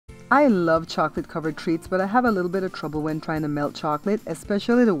I love chocolate covered treats, but I have a little bit of trouble when trying to melt chocolate,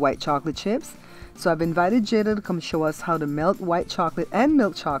 especially the white chocolate chips. So I've invited Jada to come show us how to melt white chocolate and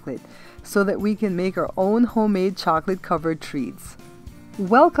milk chocolate so that we can make our own homemade chocolate covered treats.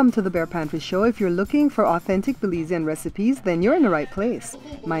 Welcome to the Bear Pantry Show. If you're looking for authentic Belizean recipes, then you're in the right place.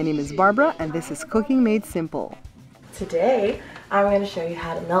 My name is Barbara and this is Cooking Made Simple. Today I'm going to show you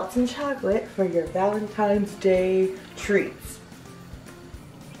how to melt some chocolate for your Valentine's Day treats.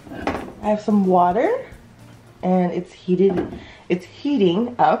 I have some water and it's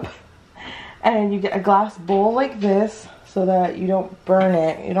heating up, and you get a glass bowl like this so that you don't burn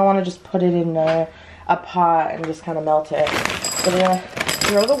it. You don't want to just put it in a pot and just kind of melt it. So we're going to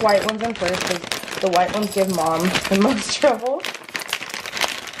throw the white ones in first because the white ones give Mom the most trouble.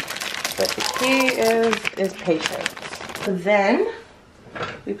 But the key is patience. So then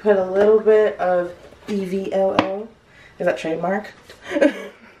we put a little bit of EVLO. Is that trademark?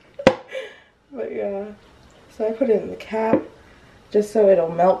 But yeah, so I put it in the cap just so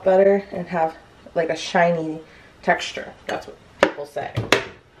it'll melt better and have like a shiny texture. That's what people say.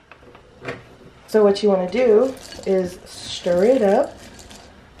 So what you want to do is stir it up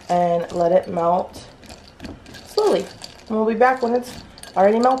and let it melt slowly. And we'll be back when it's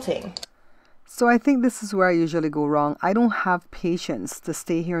already melting. So I think this is where I usually go wrong. I don't have patience to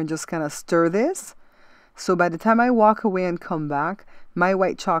stay here and just kind of stir this. So by the time I walk away and come back, my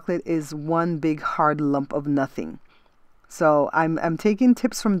white chocolate is one big hard lump of nothing. So I'm taking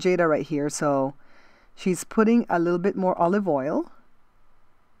tips from Jada right here. So she's putting a little bit more olive oil.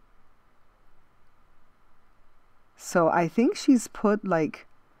 So I think she's put like,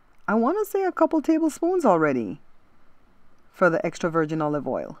 I want to say a couple tablespoons already for the extra virgin olive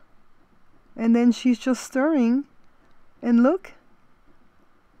oil. And then she's just stirring, and look,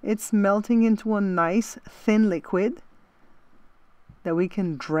 it's melting into a nice thin liquid that we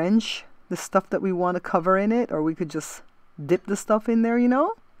can drench the stuff that we want to cover in it, or we could just dip the stuff in there, you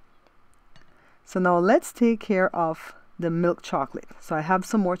know. So now let's take care of the milk chocolate. So I have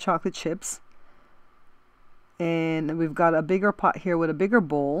some more chocolate chips, and we've got a bigger pot here with a bigger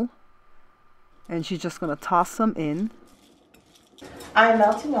bowl, and she's just going to toss some in. I'm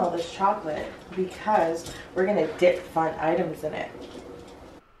melting all this chocolate because we're going to dip fun items in it.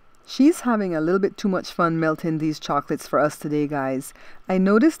 She's having a little bit too much fun melting these chocolates for us today, guys. I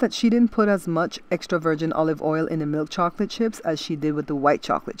noticed that she didn't put as much extra virgin olive oil in the milk chocolate chips as she did with the white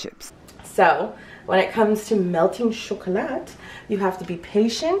chocolate chips. So when it comes to melting chocolate, you have to be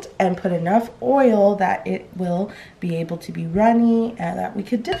patient and put enough oil that it will be able to be runny and that we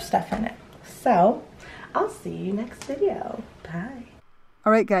could dip stuff in it. So I'll see you next video. Bye.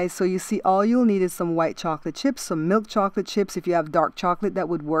 Alright guys, so you see all you'll need is some white chocolate chips, some milk chocolate chips. If you have dark chocolate, that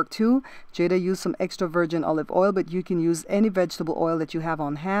would work too. Jada used some extra virgin olive oil, but you can use any vegetable oil that you have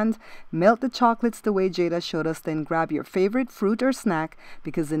on hand. Melt the chocolates the way Jada showed us, then grab your favorite fruit or snack,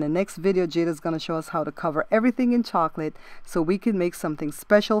 because in the next video Jada's going to show us how to cover everything in chocolate so we can make something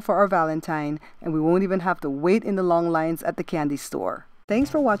special for our Valentine, and we won't even have to wait in the long lines at the candy store. Thanks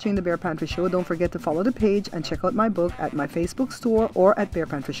for watching the Bear Pantry Show. Don't forget to follow the page and check out my book at my Facebook store or at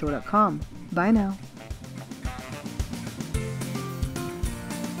bearpantryshow.com. Bye now.